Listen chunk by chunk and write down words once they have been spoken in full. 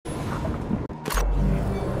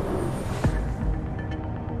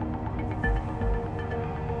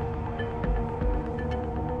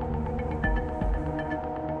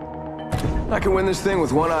I can win this thing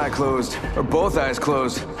with one eye closed, or both eyes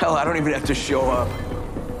closed. Hell, I don't even have to show up.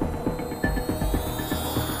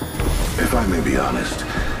 If I may be honest,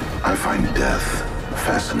 I find death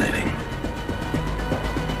fascinating.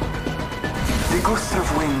 The gust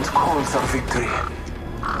of wind calls our victory.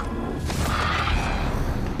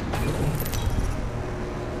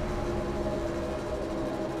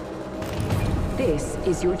 This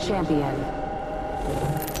is your champion.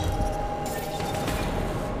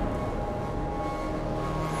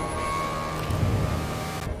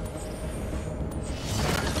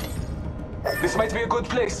 This might be a good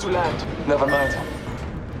place to land. Never mind.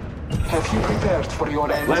 Have you prepared for your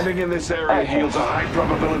end? Landing in this area yields a high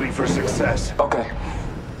probability for success. Okay.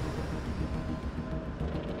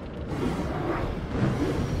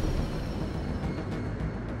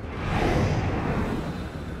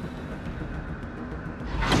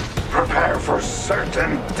 Prepare for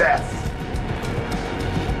certain death.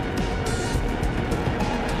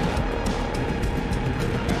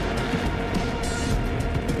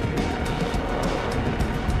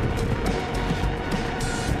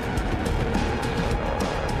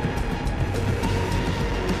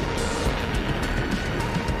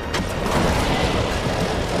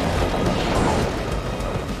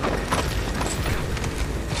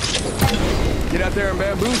 Get out there and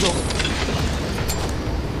bamboozle.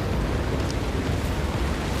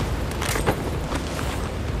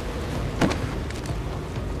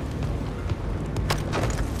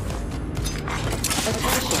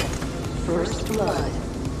 Attention. First blood.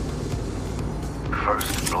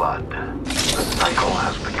 First blood. The cycle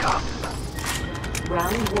has begun.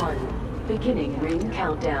 Round 1. Beginning ring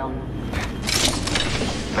countdown.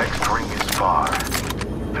 Next ring is far.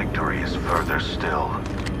 Victory is further still.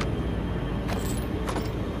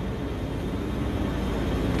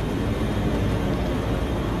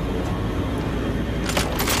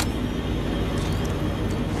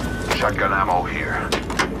 Shotgun ammo here.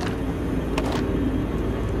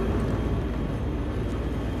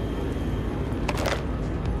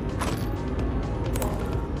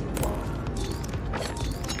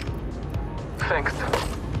 Thanks.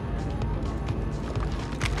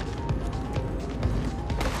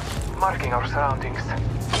 Marking our surroundings.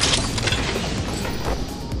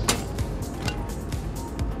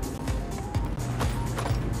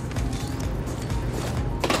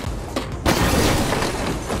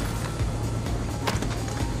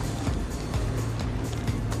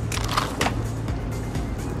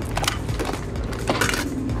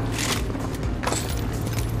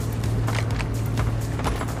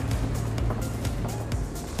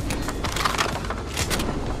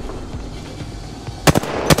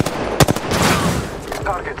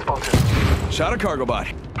 Target spotted. Shot a cargo bot.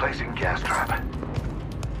 Placing gas trap.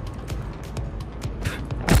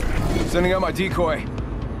 Sending out my decoy.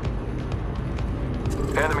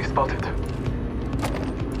 Enemy spotted.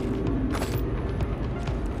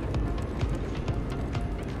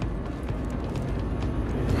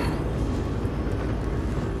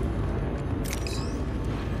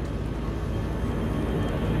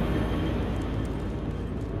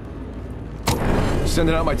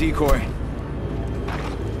 Sending out my decoy.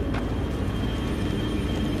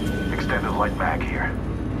 Extended light mag here.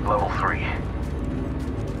 Level 3.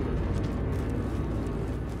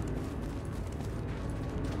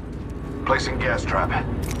 Placing gas trap.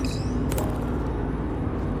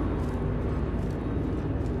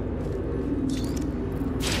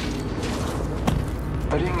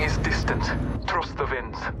 The ring is distant. Trust the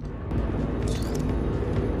winds.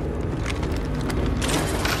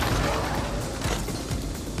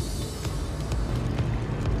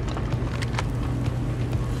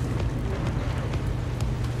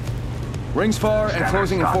 Ring's far and Standard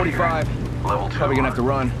closing in stock 45. here. Level 2. Probably gonna have to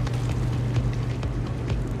run.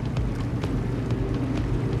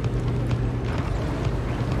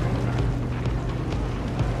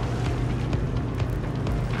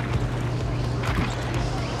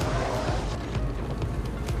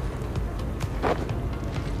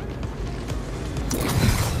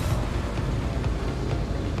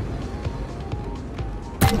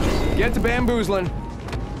 Get to bamboozling.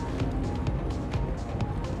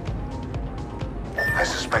 I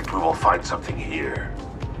suspect we will find something here.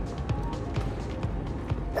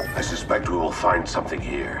 I suspect we will find something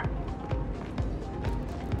here.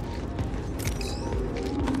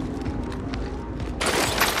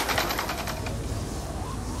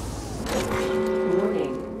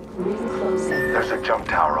 Warning. Ring closing. There's a jump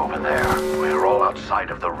tower over there. We're all outside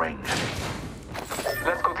of the ring.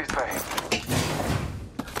 Let's go this way.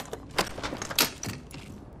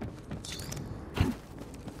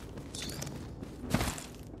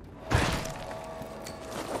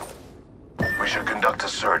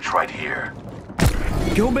 search right here.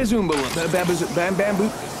 Go bazoomba, bamboo.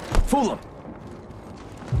 Fool him.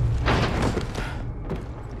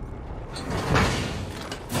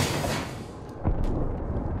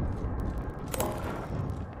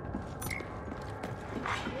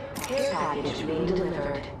 Care package being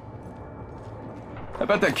delivered. I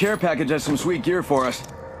bet that care package has some sweet gear for us.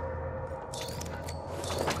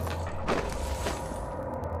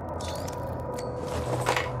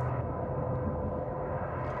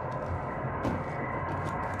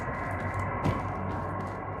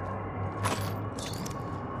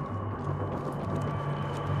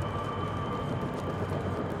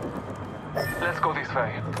 Let's go this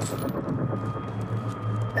way.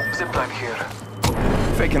 Zipline here.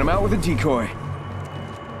 Faking him out with a decoy.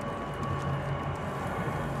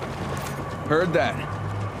 Heard that.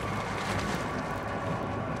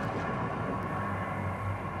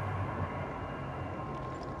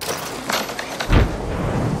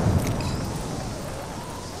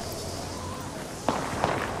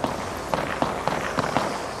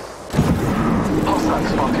 Hostile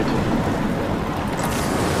spotted.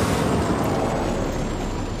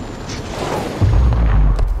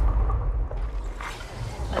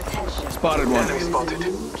 Attention. Spotted one. Enemy spotted.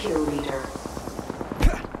 New kill leader.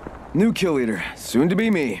 New kill leader. Soon to be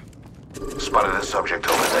me. Spotted a subject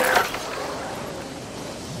over there.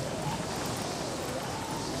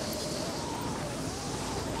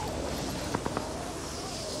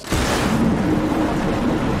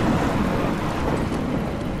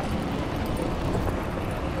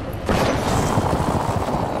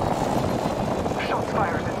 Shots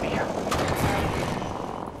fired at me.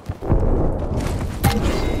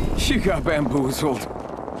 You got bamboozled.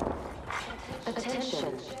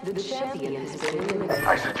 Attention. The champion has been eliminated.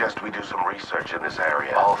 I suggest we do some research in this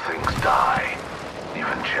area. All things die.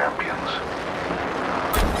 Even champions.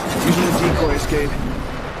 Using a decoy escape.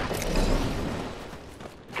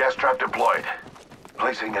 Gas trap deployed.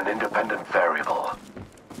 Placing an independent variable.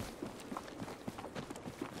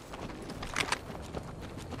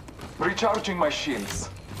 Recharging my shields.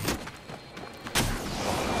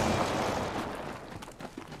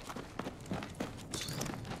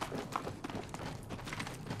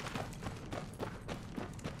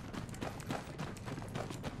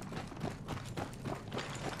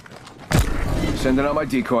 Sending out my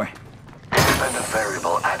decoy. Independent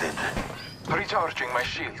variable added. Recharging my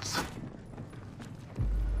shields.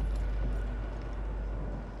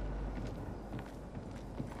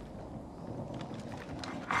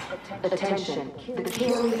 Attention. The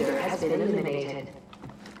kill leader has been eliminated.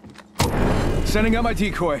 Sending out my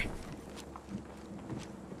decoy.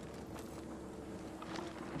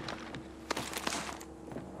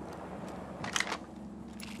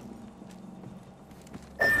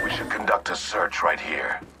 We should conduct a search right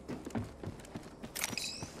here.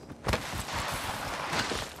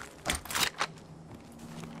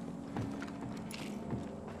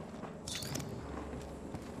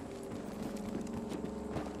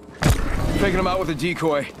 Taking him out with a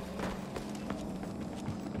decoy.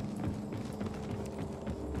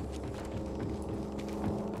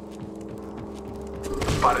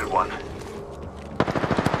 Spotted one.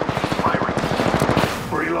 Firing.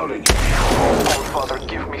 Reloading. Oh, Father,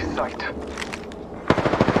 give me sight.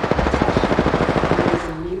 There is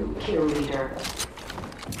a new kill leader.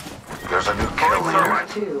 There's a new kill leader.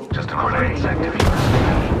 Two. Just an grenade activity.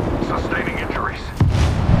 Sustaining injuries.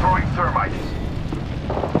 Throwing thermite.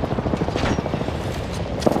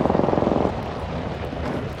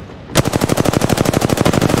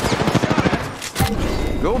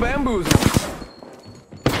 Go bamboozle.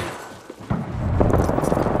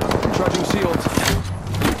 Recharging shields.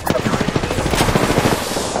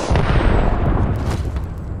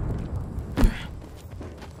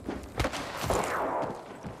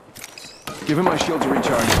 Give him my shield to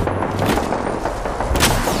recharge.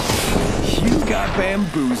 You got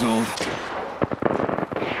bamboozled.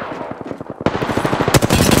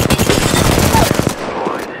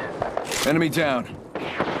 Enemy down.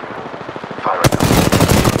 Firing.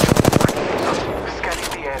 Scanning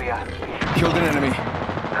the area. Killed an enemy.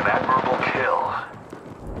 An admirable kill.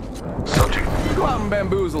 Subject. Go out and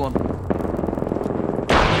bamboozle him.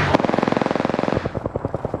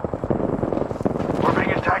 We're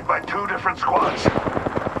being attacked by two different squads.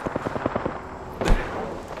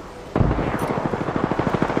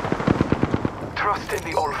 Trust in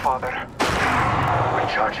the All-Father.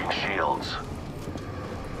 Recharging shields.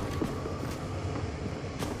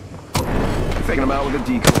 Taking him out with a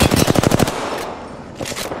decoy.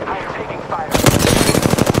 I am taking fire.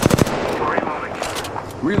 Reloading.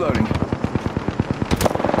 Reloading.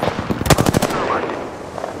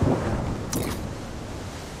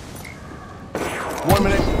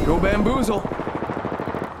 No bamboozle.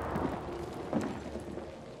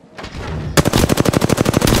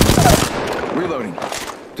 Reloading.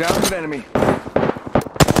 Down an enemy.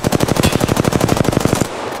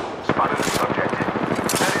 Spotted the subject.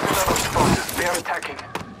 That is another spot. They are attacking.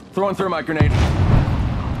 Throwing thermite grenade.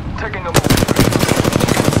 Taking a move.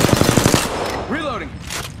 Reloading.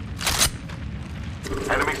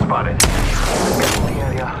 Enemy spotted. Get in the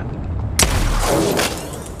area.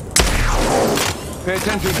 Pay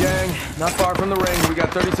attention, gang. Not far from the ring. We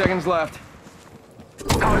got 30 seconds left.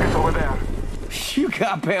 Target's over there. You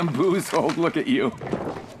got bamboozled. Look at you.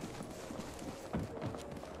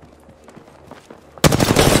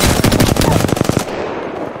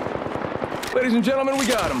 Ladies and gentlemen, we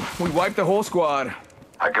got him. We wiped the whole squad.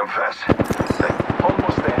 I confess.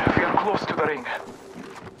 Almost there. We are close to the ring.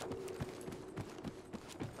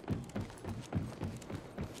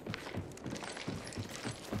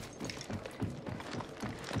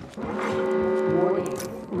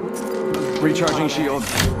 Recharging shield. The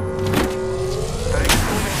ring is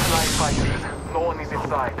moving to live fighters. No one is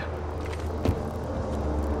inside.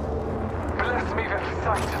 Bless me with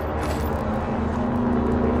sight.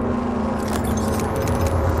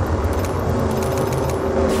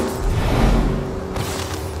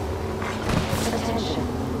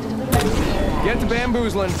 Get to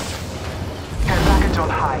bamboozling. Get package on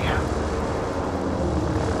high.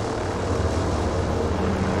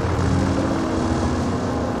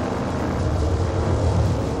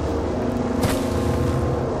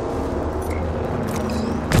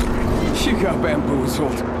 You got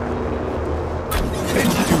bamboozled. And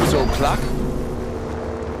you so clock.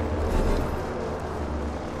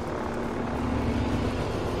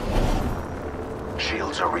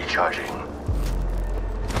 Shields are recharging.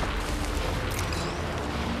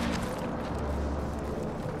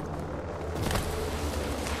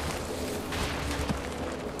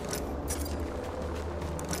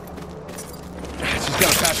 Just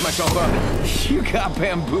gotta patch myself up. You got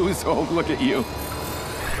bamboozled. Look at you.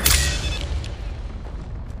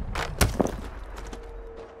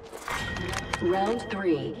 Round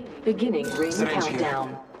 3. Beginning ring Syringe here.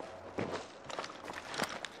 countdown.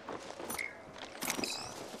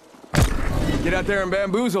 Get out there and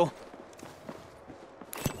bamboozle.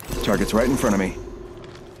 Target's right in front of me.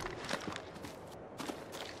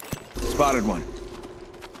 Spotted one.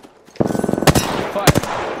 Fire.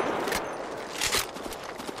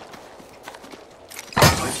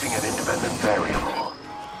 Placing an independent variable.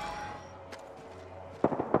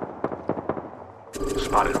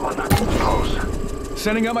 Spotted one. Close.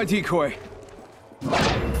 Sending out my decoy.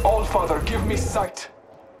 All Father, give me sight.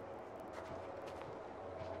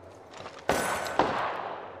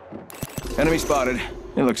 Enemy spotted.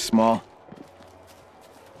 It looks small.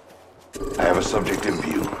 I have a subject in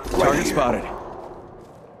view. Right Target here. spotted.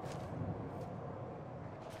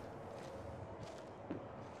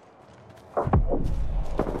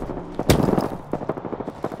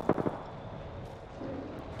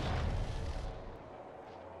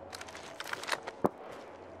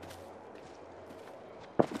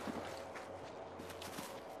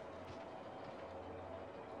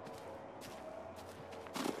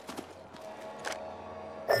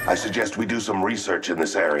 I suggest we do some research in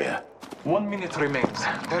this area. 1 minute remains.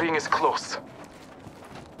 The ring is close.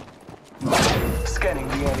 Scanning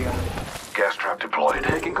the area. Gas trap deployed.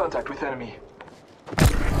 Making contact with enemy.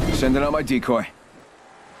 Sending out my decoy.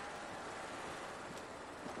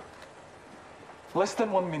 Less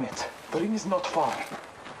than 1 minute. The ring is not far.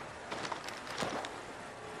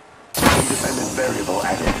 Independent variable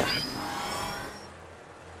added.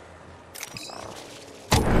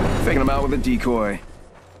 Faking him out with a decoy.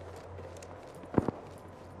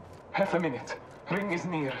 Half a minute. Ring is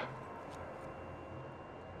near.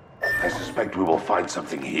 I suspect we will find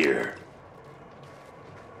something here.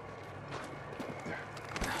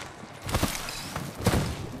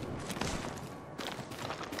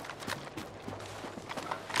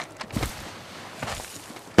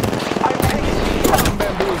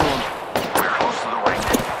 Bamboozle him. We're close to the ring.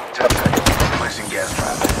 10 seconds. Placing gas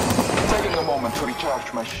trap. Taking a moment to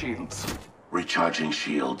recharge my shields. Recharging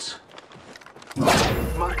shields.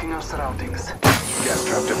 Marking our surroundings. Gas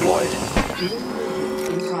trap deployed.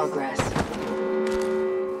 In progress.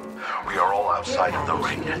 We are all outside of the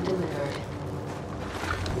ring. Delivered.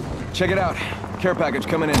 Check it out. Care package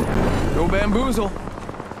coming in. Go bamboozle.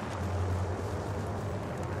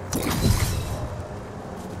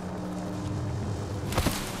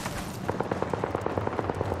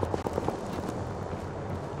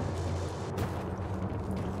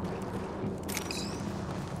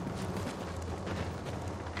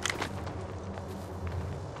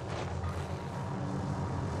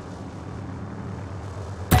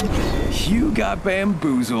 You got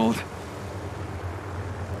bamboozled.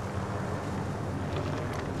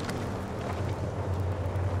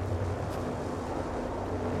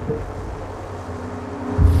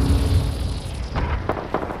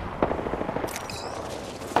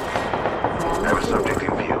 Have a subject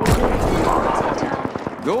in view.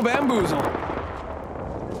 Go bamboozle.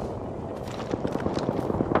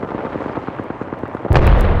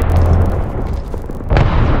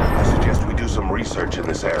 I suggest we do some research in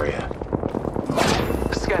this area.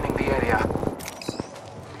 Scanning the area.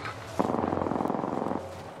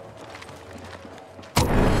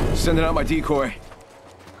 Sending out my decoy.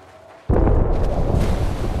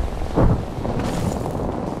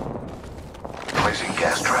 Placing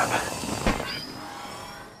gas trap.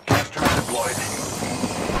 Gas trap deployed.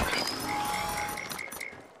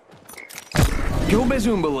 Go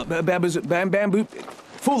bazoomba, bamboo.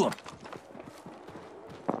 Fool him.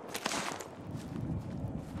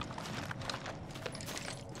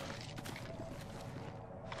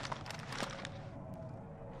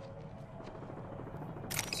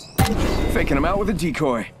 Faking him out with a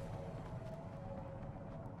decoy.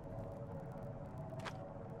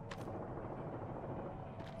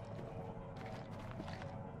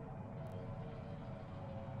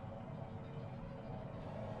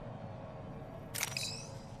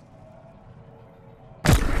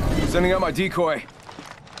 Sending out my decoy.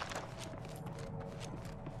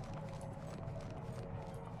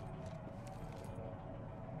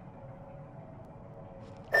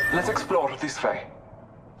 Let's explore this way.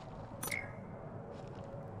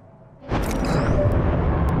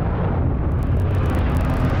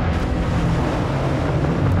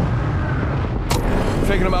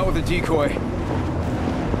 Taking him out with a decoy.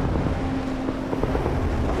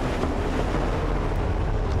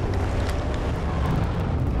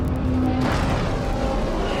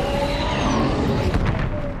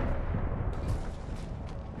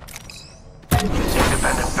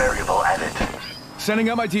 Independent variable added. Sending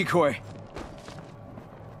out my decoy.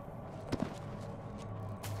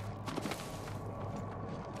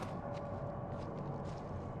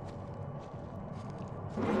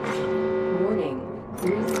 Warning.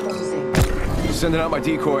 Ring closing. Sending out my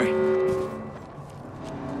decoy.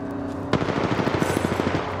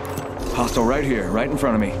 Hostile right here, right in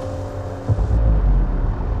front of me.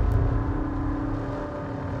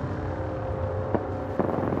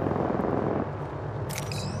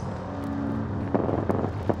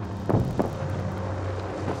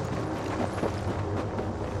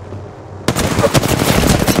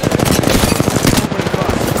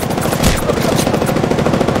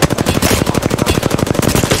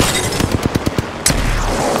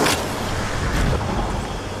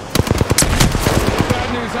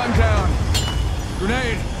 I'm down.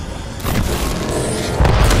 Grenade.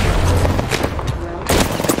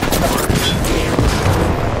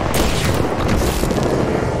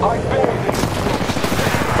 I buried it.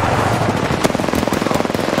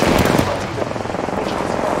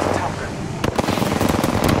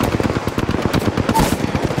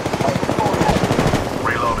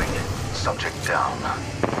 Reloading. Subject down.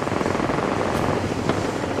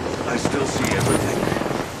 I still see everything.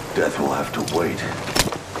 Death will have to wait.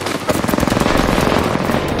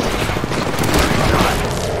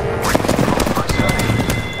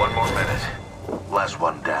 One more minute. Last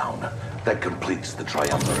one down. That completes the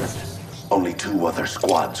triumvirate. Only 2 other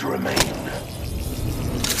squads remain.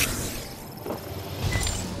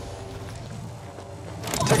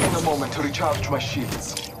 Taking a moment to recharge my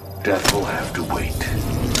shields. Death will have to wait.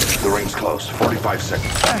 The ring's close. 45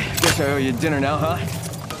 seconds. Guess I owe you dinner now, huh?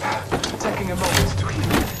 Taking a moment to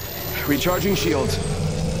heal. Recharging shields.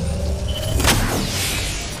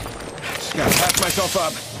 Just gotta patch myself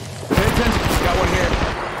up. Vincent, got one here.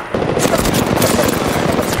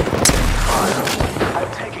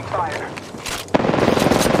 I'm taking fire.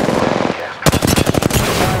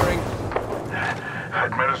 Firing.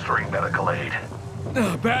 Administering medical aid.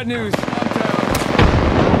 Bad news. I'm down.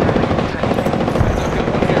 I've got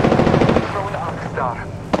one here. Throwing arc star.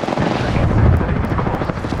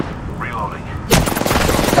 Reloading.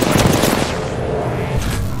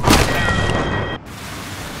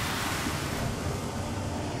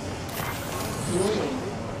 Warning.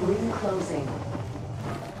 Ring closing.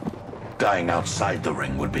 Dying outside the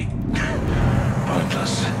ring would be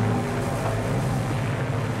pointless.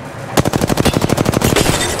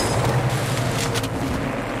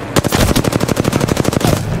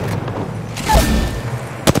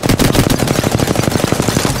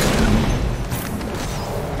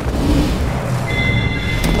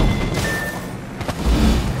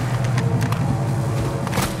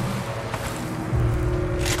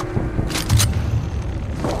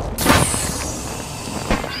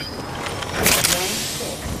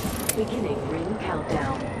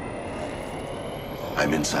 countdown.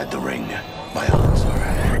 I'm inside the ring. My odds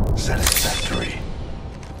are satisfactory.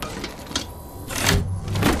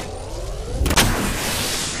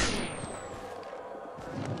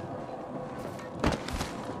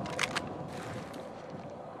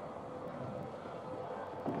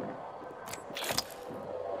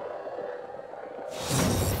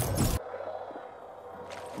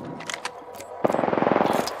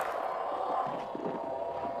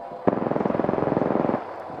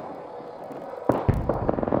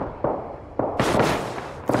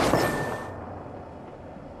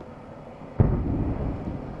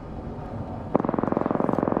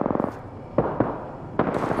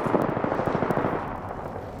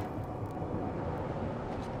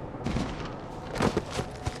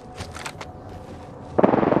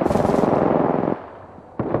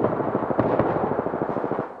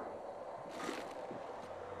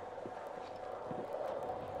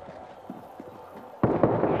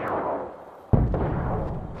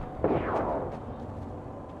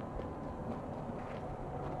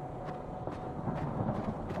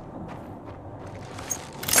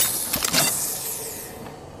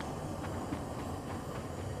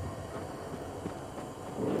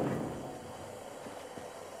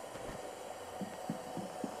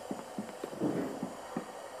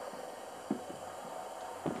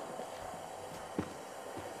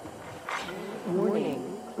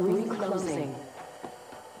 Warning, ring closing.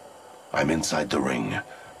 I'm inside the ring.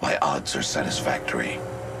 My odds are satisfactory.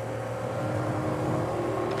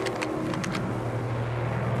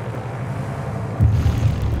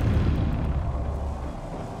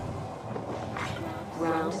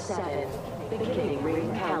 Round 7, beginning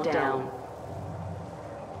ring countdown.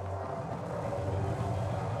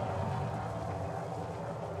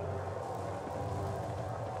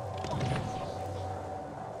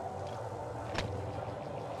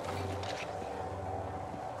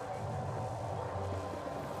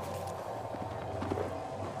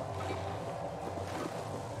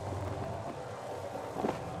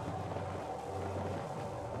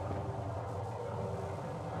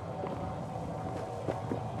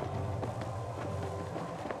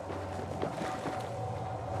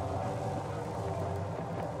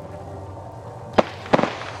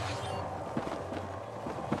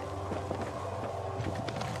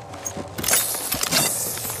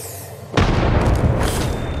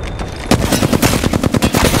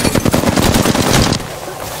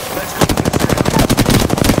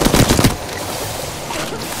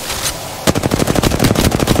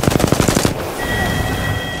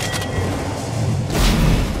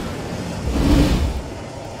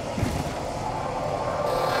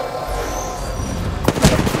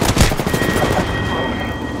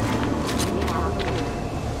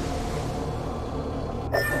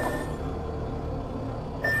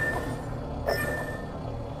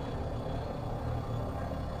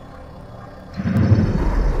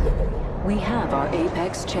 We have our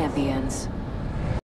Apex champions.